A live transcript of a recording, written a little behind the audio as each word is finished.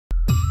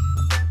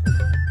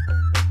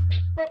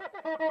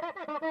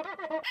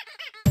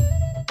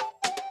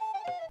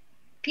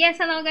Yes,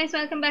 hello guys,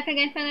 welcome back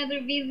again for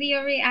another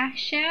video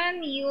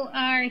reaction. You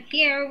are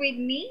here with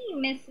me,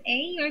 Miss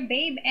A, your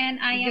babe, and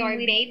I am your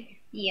with... babe?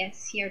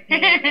 Yes, your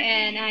babe,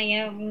 and I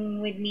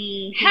am with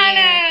me here.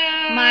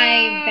 Hello!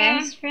 My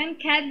best friend,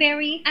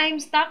 Cadbury. I'm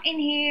stuck in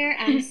here.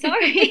 I'm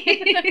sorry.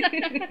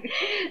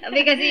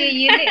 Because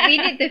we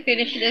need to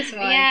finish this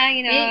one. Yeah,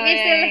 you know. We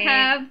still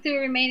have 2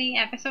 remaining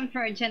episodes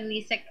for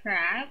Jenlisa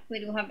Craft. We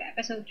do have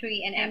episode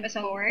 3 and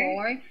episode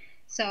 4.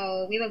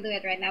 So we will do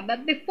it right now.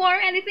 But before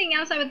anything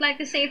else, I would like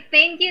to say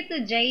thank you to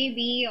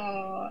JB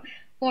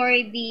for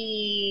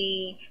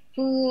the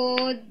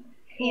food.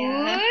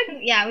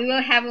 Yeah, we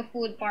will have a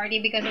food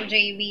party because of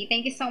JB.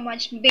 Thank you so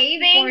much,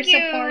 babe, for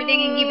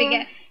supporting and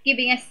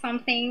giving us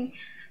something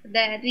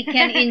that we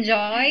can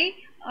enjoy.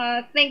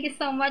 Thank you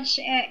so much.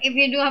 If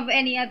you do have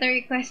any other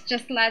requests,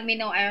 just let me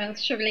know. I'm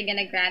surely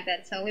gonna grant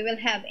it. So we will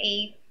have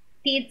a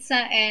pizza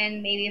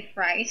and maybe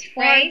fries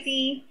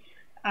party.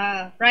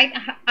 Right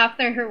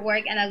after her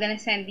work, and I'm gonna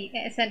send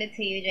it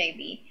to you,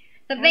 JB.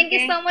 So thank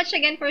you so much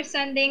again for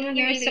sending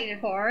your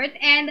support,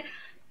 and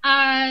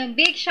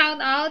big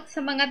shout out sa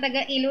mga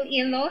taga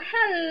Iloilo.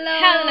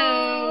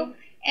 Hello.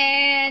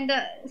 And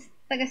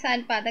taga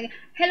saan pa?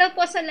 Hello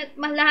po sa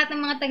lahat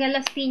ng mga taga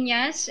Las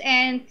Piñas,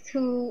 and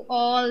to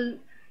all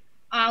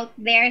out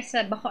there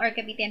sa Bacoor,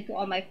 Cavite, and to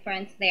all my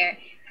friends there.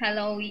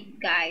 Hello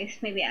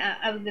guys. Maybe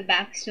I'll be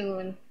back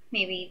soon.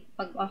 Maybe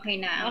pag okay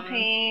na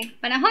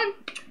panahon.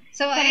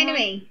 So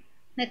anyway,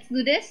 let's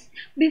do this.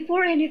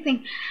 Before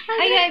anything,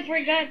 I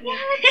forgot. Yeah,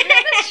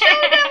 let's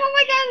show them. Oh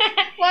my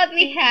god, what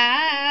we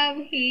have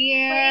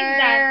here. What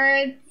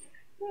is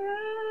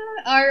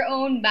that? Our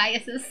own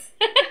biases.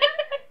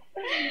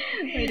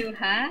 We do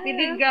have. We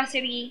did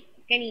grocery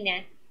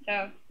kanina.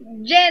 So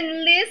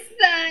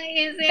Jenlisa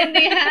is in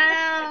the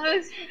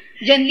house.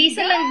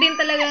 Jenlisa lang din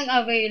talagang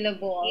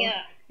available.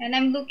 Yeah. And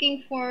I'm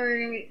looking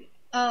for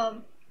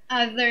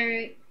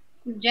other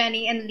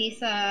Jenny and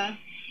Lisa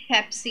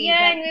Pepsi.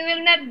 Yeah, and we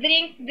will not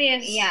drink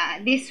this. Yeah,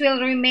 this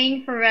will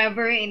remain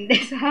forever in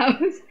this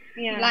house.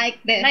 Yeah. Like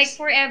this. Like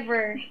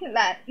forever.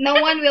 That no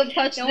one will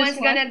touch no this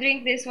one's gonna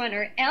drink this one,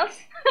 or else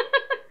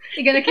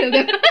you're gonna kill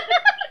them.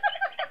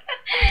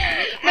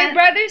 My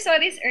brother saw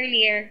this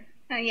earlier.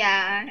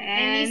 Yeah,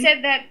 and he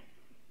said that,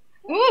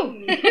 ooh,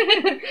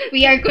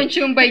 we are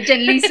consumed by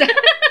Jenlisa.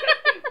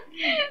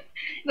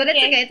 But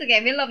it's okay, it's okay.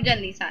 We love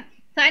Jenlisa.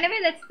 So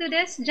anyway, let's do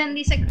this.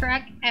 Jenlisa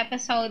Crack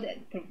episode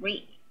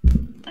 3.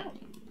 Oh.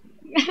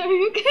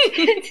 Okay.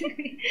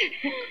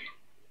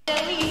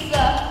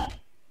 Jenlisa.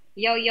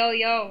 Yo, yo,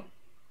 yo.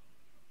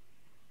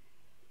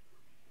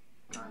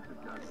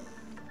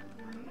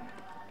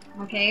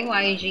 Okay,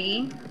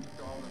 YG.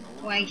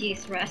 YG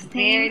is resting.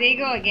 There they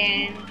go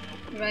again.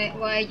 Right,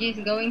 YG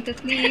is going to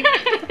sleep.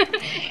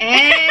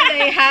 And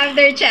they have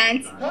their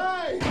chance.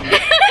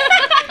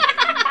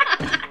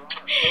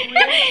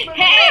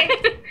 Hey!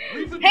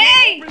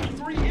 Hey!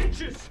 3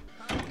 inches.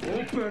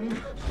 Open.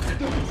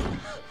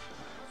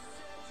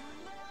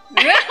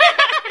 Oh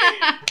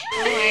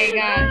my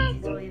gosh.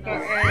 So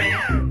early.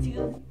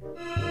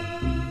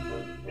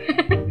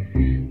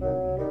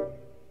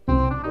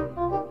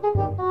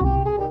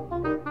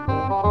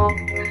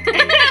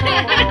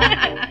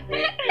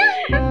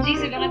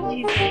 Jesus, look at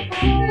Jesus.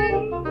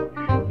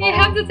 You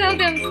have to tell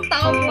them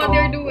stop what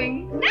they're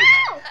doing.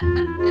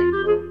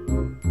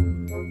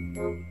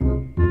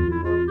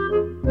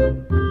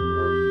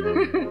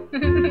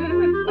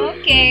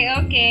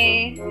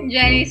 Okay.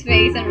 Jenny's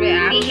face and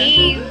reaction.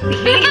 Behave.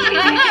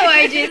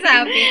 YG is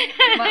happy.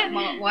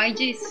 YG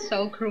is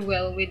so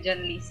cruel with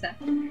Jenlisa.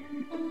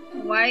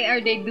 Why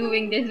are they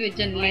doing this with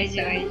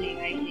Jenlisa?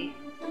 YG.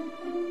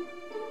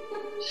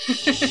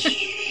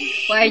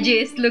 YG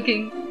is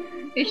looking.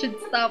 You should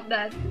stop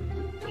that.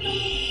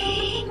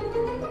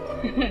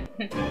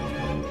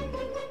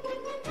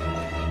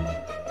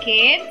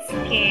 Kids.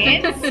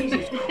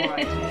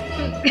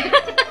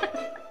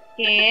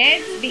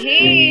 Kids,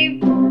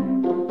 behave.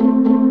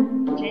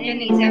 Jenny and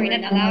Lisa are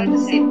not allowed to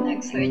sit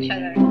next to each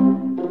other.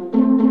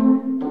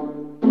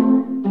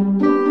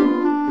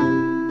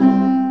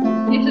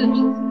 You should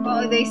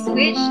they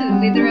switch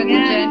literally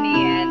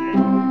Jenny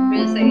and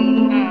we'll say,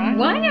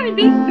 why are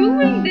they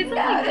doing this?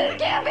 No, this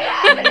can't be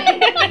happening.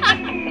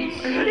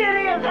 This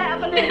is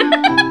happening.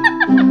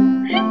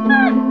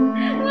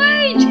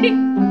 YG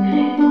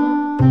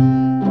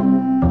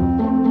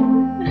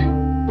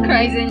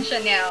cries in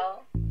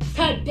Chanel.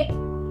 God damn.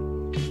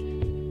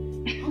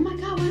 Oh my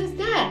god, what is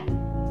that?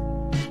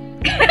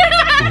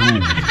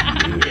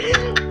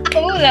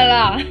 Oh la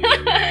la.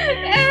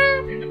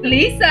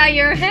 Lisa,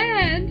 your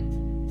hand.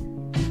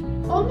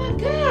 Oh my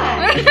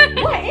god.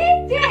 What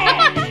is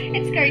that?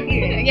 It's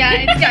cardio.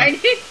 Yeah, it's Cardi.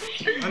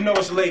 I know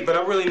it's late, but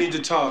I really need to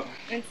talk.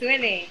 It's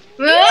Willie.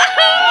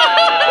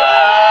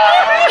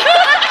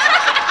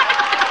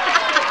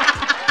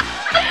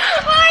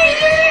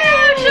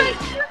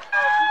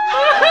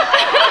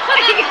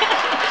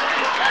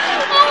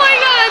 Oh my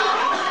god!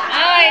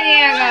 Oh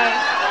dear God.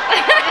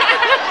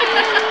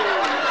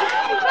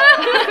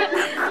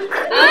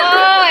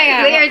 Oh my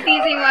God.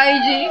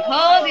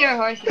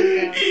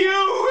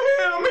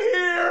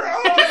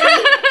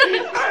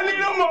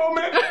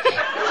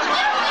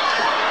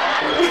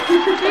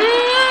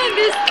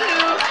 This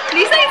too.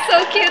 Lisa is so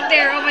cute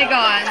there. Oh my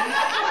god.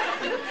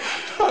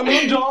 I'm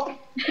an adult.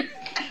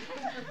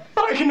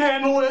 I can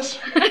handle this.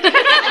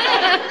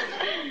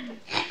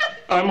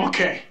 I'm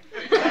okay.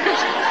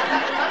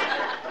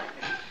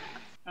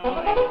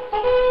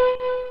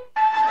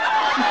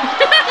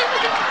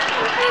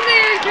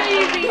 They're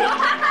crazy.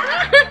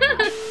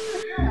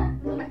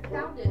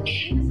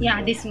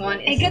 Yeah, this one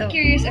is I got so...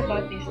 curious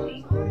about this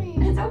thing.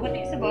 What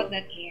is about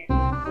that hair?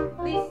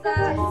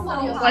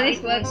 What is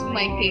what's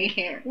my gray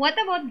hair? What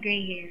about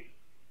gray hair?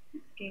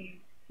 Okay.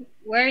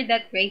 Where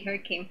that gray hair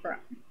came from?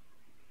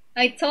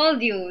 I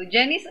told you,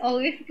 Jenny's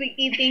always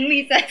eating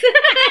Lisa's.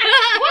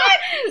 What?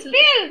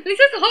 Spill!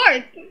 Lisa's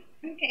heart.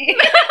 Okay.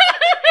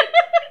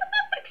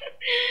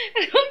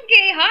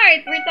 Okay,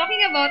 heart. We're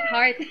talking about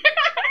heart.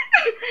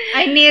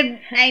 I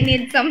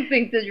need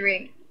something to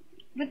drink.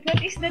 But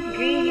what is that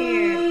gray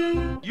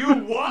hair? You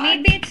what?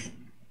 Maybe it's...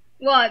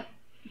 What?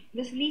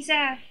 Does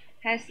Lisa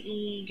has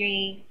a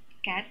gray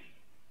cat?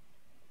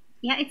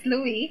 Yeah, it's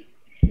Louis.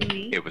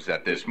 Louis? It was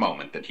at this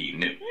moment that he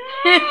knew.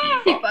 He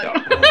He fucked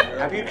up.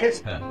 Have you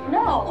kissed her?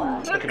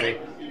 No. Look at me.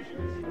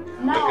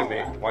 No. Look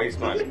at me. Why are you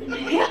smiling?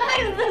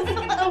 Guys, this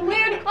is a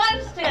weird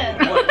question.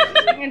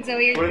 It's a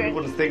weird What question.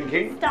 was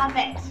thinking? Stop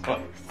it.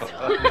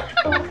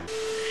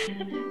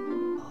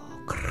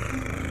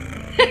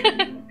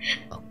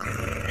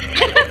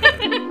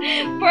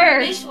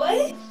 First.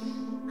 What?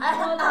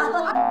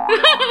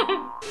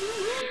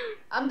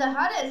 I'm the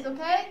hottest,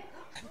 okay?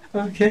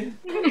 Okay.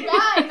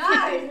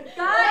 Guys!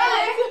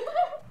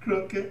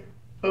 Croquet.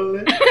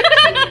 Ole.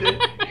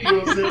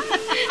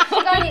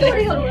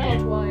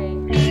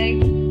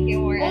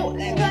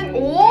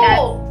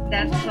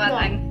 That's what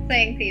I'm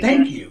saying to you.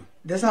 Thank you.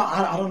 That's all.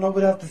 I don't know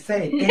what else to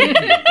say. Thank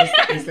you.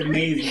 It's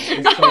amazing.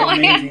 It's so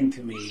amazing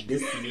to me.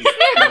 This is just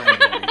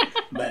mind-blowing.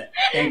 But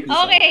thank you.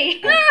 Okay.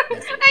 So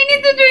much. I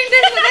need to drink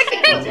this, but I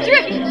can't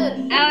drink.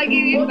 I'll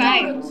give you 5.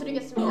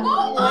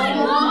 Oh my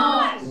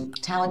gosh!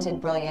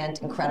 Talented,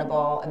 brilliant,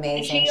 incredible,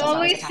 amazing. She She's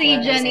always see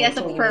spectacular, Jenny as a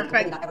amazing,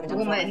 perfect not ever done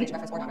before, woman. feature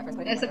reference or not reference,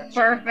 put it in As a whatever.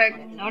 perfect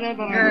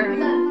girl.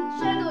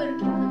 섀도우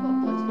이렇게 하는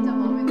것도 진짜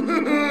마음에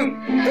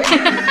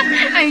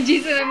I'm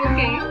Jisoo, I'm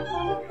okay.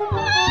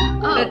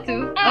 The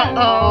two.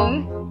 Uh-oh.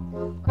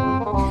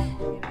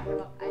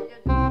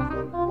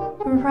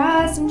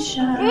 Rise and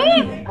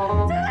shine.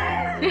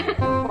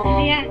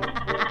 Yeah.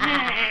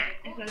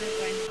 I saw this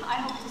one. I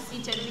hope to see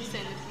Jenlisa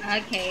in the future.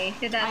 Okay,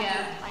 so that's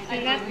So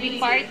that's the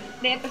part,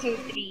 the episode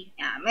 3.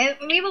 yeah.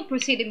 We will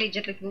proceed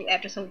immediately to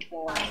episode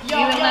 4. We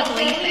will not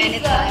waste any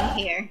time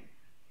here.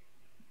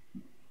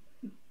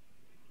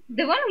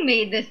 The one who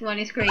made this one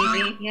is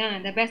crazy. Yeah,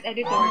 the best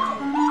editor.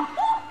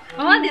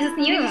 Oh, this is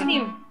new. This is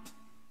new.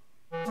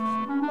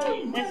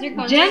 That's your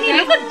concept. Jenny,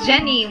 look at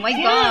Jenny. My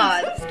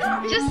Yes.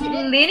 God, just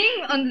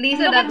leaning on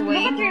Lisa that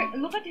way.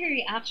 Look at her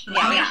reaction.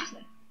 Yeah, yeah.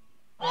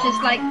 She's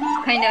like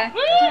kinda.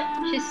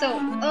 She's so.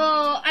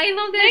 Oh, I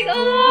love this.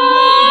 Oh.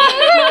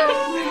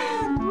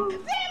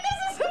 This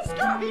is some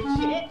scary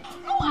shit.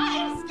 Oh,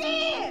 I'm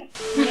scared.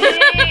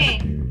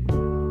 Yay.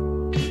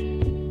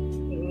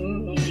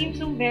 You seem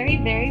so very,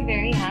 very,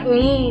 very happy.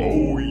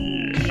 Ooh.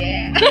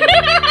 Yeah.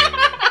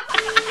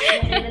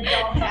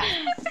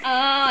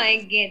 Oh,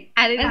 I get.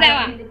 I didn't What's that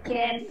have- one? The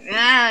kids.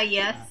 Ah,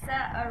 yes.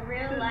 A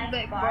real life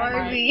Like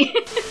Barbie.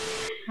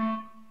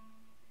 Barbie.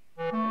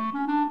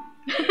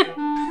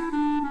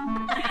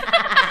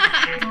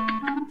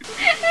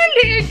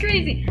 They're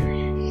crazy.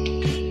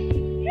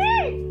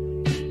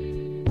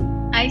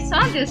 I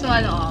saw this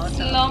one also.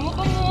 Slow mo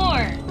pa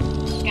more.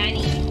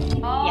 Gani.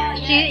 Oh,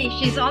 Yeah,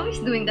 she's always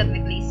doing that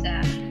with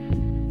Lisa.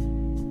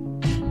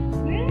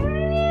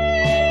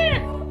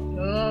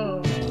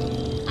 Oh,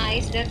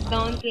 Eyes that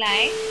don't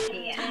lie.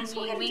 yeah.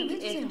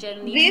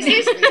 This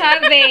is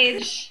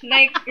savage.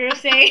 Like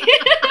Rose.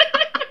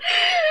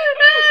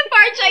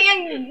 Parcha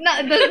yung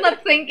does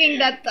not thinking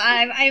that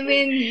time. I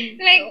mean,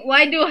 like,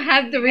 why do I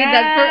have to read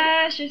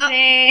that? Rose.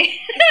 There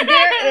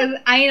is,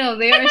 I know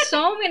there are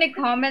so many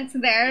comments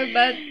there,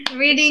 but Is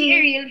reading she a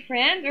real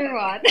friend or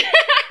what?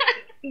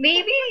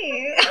 maybe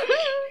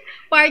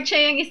Parcha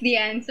yung is the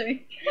answer.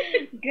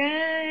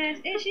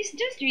 Guys, she's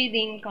just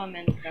reading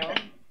comments though.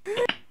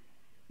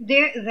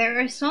 There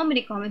are so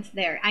many comments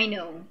there. I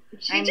know.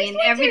 She I just mean,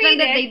 wants to every time read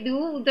that it. they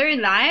do their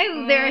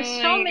live, there are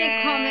so many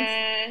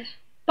comments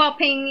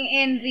popping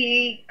in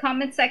the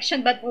comment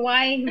section. But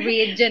why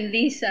read But I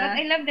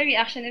Jenlisa? love the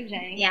reaction of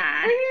Jenny.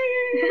 Yeah.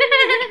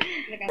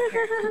 Look at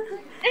her.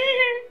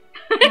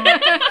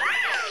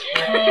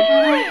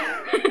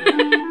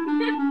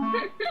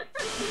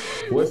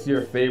 What's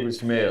your favorite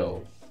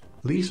smell?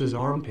 Lisa's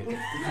armpit.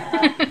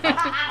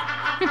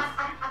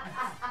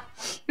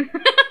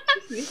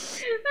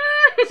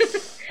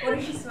 What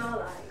does she smell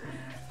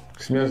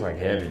like? Smells like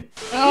heaven.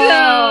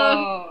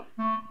 Oh.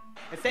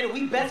 And say that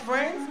we best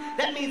friends,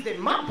 that means that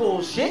my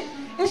bullshit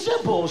is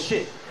your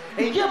bullshit.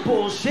 And your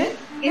bullshit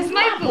It's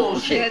my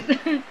bullshit.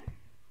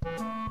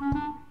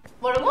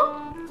 뭐라고?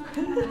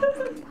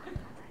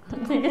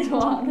 되게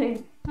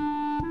좋아하네.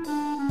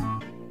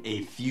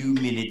 A few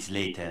minutes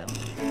later.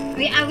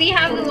 We have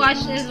to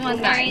watch this one,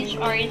 guys.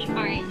 Orange.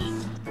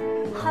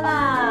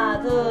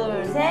 하나,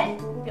 둘, 셋.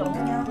 뿅.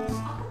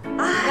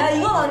 야,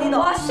 이건 아니다.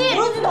 와, 씨.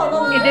 그러지도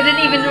않았는데. It didn't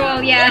even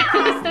roll, yeah.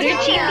 They're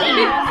cheating.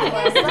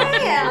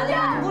 아니,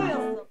 안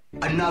걸렸어.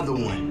 Another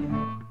one.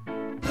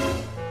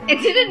 It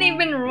didn't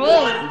even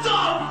roll.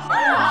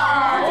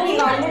 아니,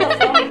 이거 안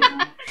걸렸어.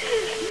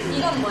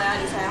 이건 뭐야,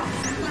 리사야?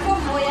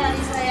 이건 뭐야,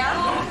 리사야?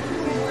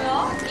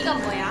 뭐야? 이건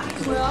뭐야?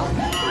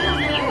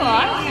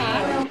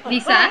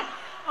 Lisa?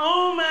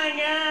 Oh my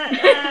god!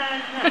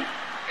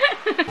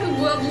 이거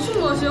뭐야, 무슨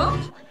맛이야?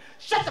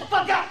 Shut the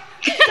fuck up!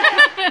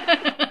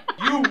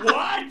 You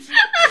what?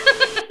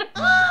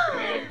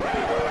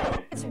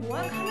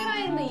 뭐야,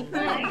 카메라에 있는 이빨.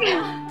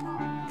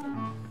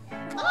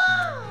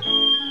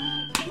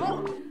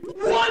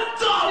 What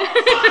the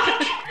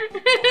fuck?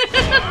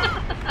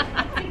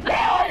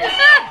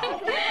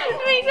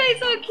 Lisa is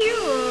so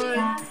cute.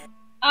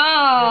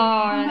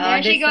 Oh,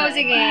 there she this goes one.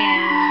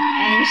 again.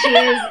 And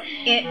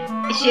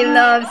she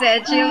loves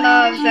it. She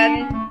loves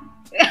it.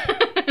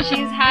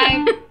 She's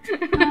hype.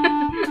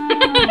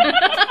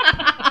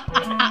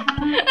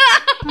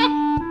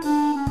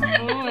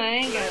 Oh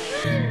my god.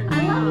 I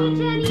love you,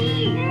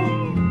 Jenny.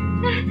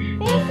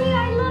 Thank you. I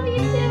love you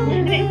too.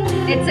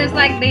 It seems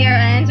like they are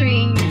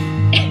answering.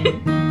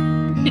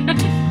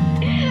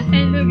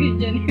 I love you,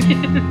 Jenny.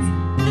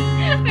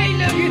 I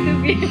love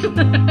you too.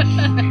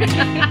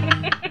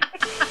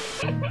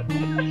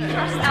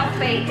 First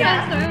outfit.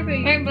 Yes,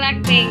 perfect. Her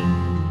BLACKPINK.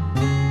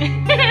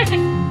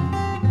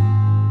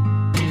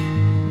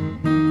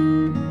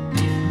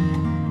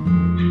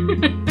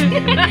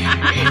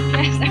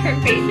 That's her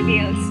face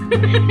feels.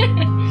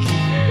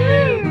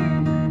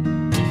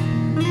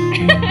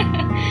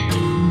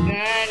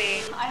 Got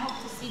it. I hope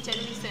to see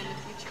Jenlisa in the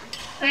future.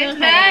 We're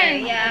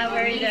done. Yeah,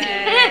 we're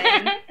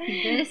done.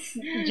 This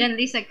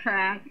Jenlisa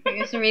crack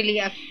is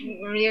really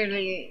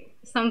really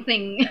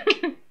something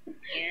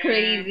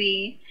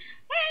crazy.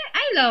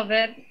 I love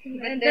it.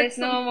 But there's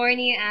no more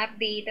new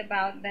update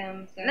about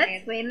them. So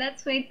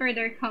Let's wait for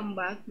their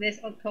comeback this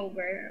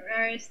October.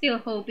 We're still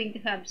hoping to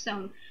have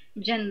some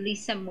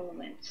Jenlisa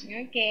moments.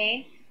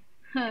 Okay.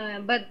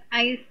 But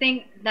I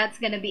think that's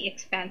gonna be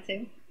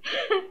expensive.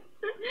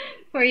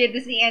 For you to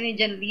see any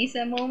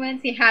Jenlisa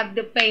moments, you have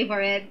to pay for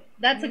it.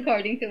 That's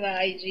according to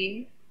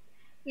IG.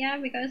 Yeah,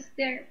 because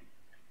they're.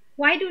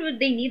 Why do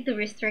they need to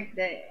restrict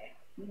the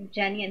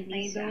Jenny and I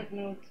Lisa? don't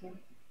know too.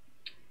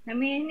 I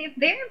mean, if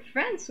they're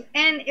friends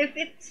and if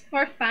it's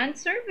for fan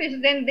service,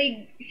 then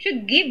they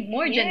should give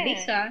more Yeah.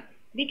 Jenlisa.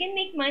 They can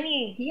make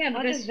money Yeah,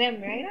 out because of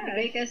them, right? yeah,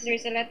 because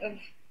there's a lot of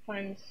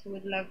fans who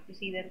would love to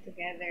see them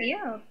together.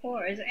 Yeah, of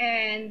course,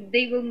 and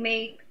they will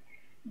make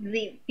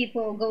the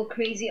people go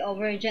crazy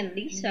over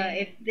Jenlisa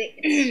if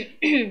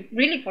it's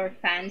really for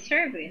fan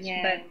service.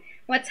 Yeah. But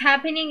what's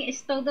happening is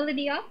totally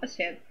the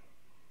opposite.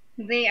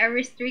 They are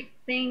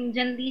restricting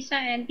Jenlisa,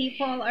 and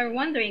people are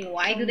wondering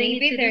why So do they maybe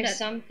need to do there's that?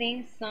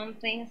 something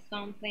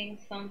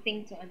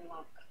to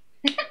unlock.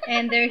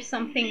 And there's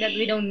something that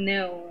we don't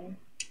know.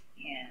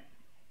 Yeah.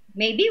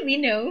 Maybe we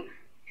know,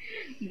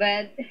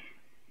 but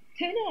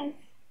who knows?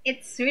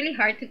 It's really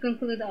hard to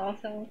conclude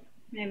also.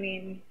 I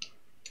mean,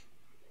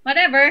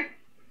 whatever.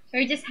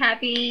 We're just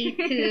happy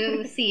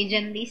to see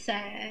Jenlisa,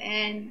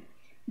 and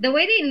the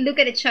way they look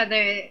at each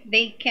other,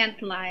 they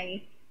can't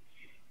lie.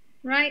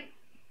 Right?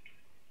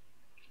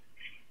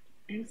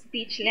 I'm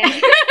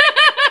speechless.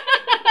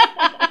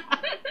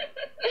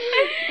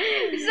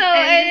 So,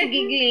 I'm just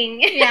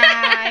giggling.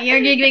 yeah,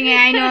 you're giggling.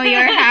 I know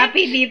you're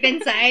happy deep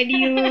inside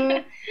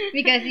you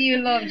because you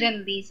love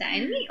Jenlisa,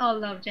 and we all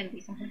love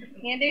Jenlisa.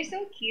 Yeah, they're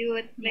so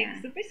cute. Like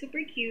Yeah. super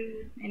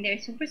cute. And they're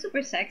super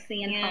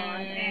sexy and Yeah.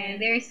 hot,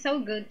 and they're so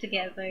good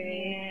together.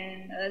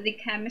 Yeah. The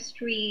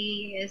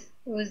chemistry is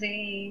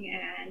oozing,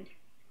 and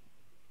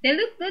they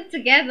look good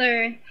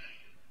together.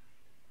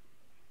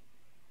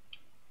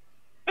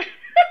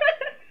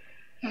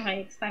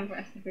 Okay, it's time for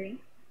us to drink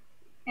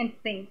and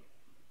think.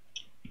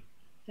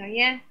 So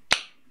yeah.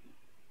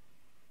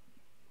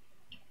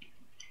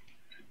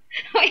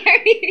 Why are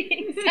we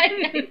being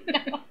silent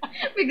now?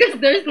 Because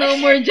there's no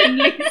more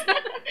Jenlisa.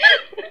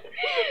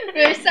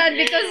 We're sad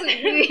because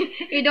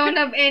we don't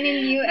have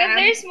any new But apps.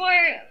 there's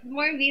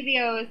more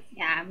videos.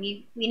 Yeah,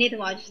 we need to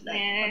watch that.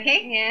 Yeah.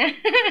 Okay? Yeah.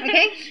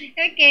 Okay?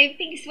 Okay,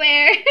 pink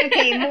swear.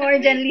 Okay, more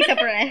Jenlisa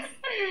for us.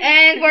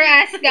 And for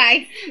us,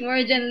 guys,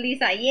 more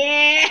Jenlisa.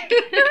 Yeah!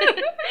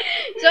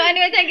 So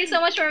anyway, thank you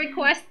so much for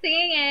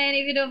requesting. And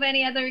if you have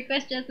any other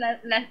requests, just let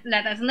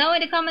us know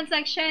in the comment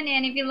section.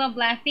 And if you love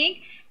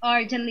BLACKPINK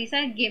or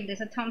Jenlisa, give this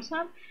a thumbs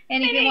up.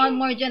 And if you want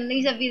more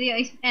Jenlisa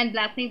videos and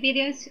BLACKPINK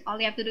videos, all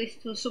you have to do is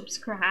to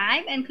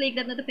subscribe and click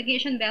that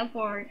notification bell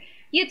for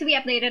you to be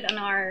updated on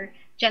our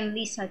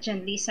Jenlisa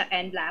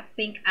and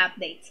BLACKPINK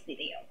updates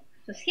video.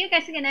 So see you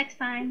guys again next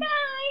time. Bye!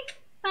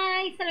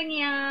 Bye!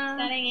 사랑해요.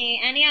 사랑해.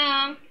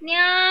 안녕.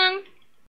 안녕!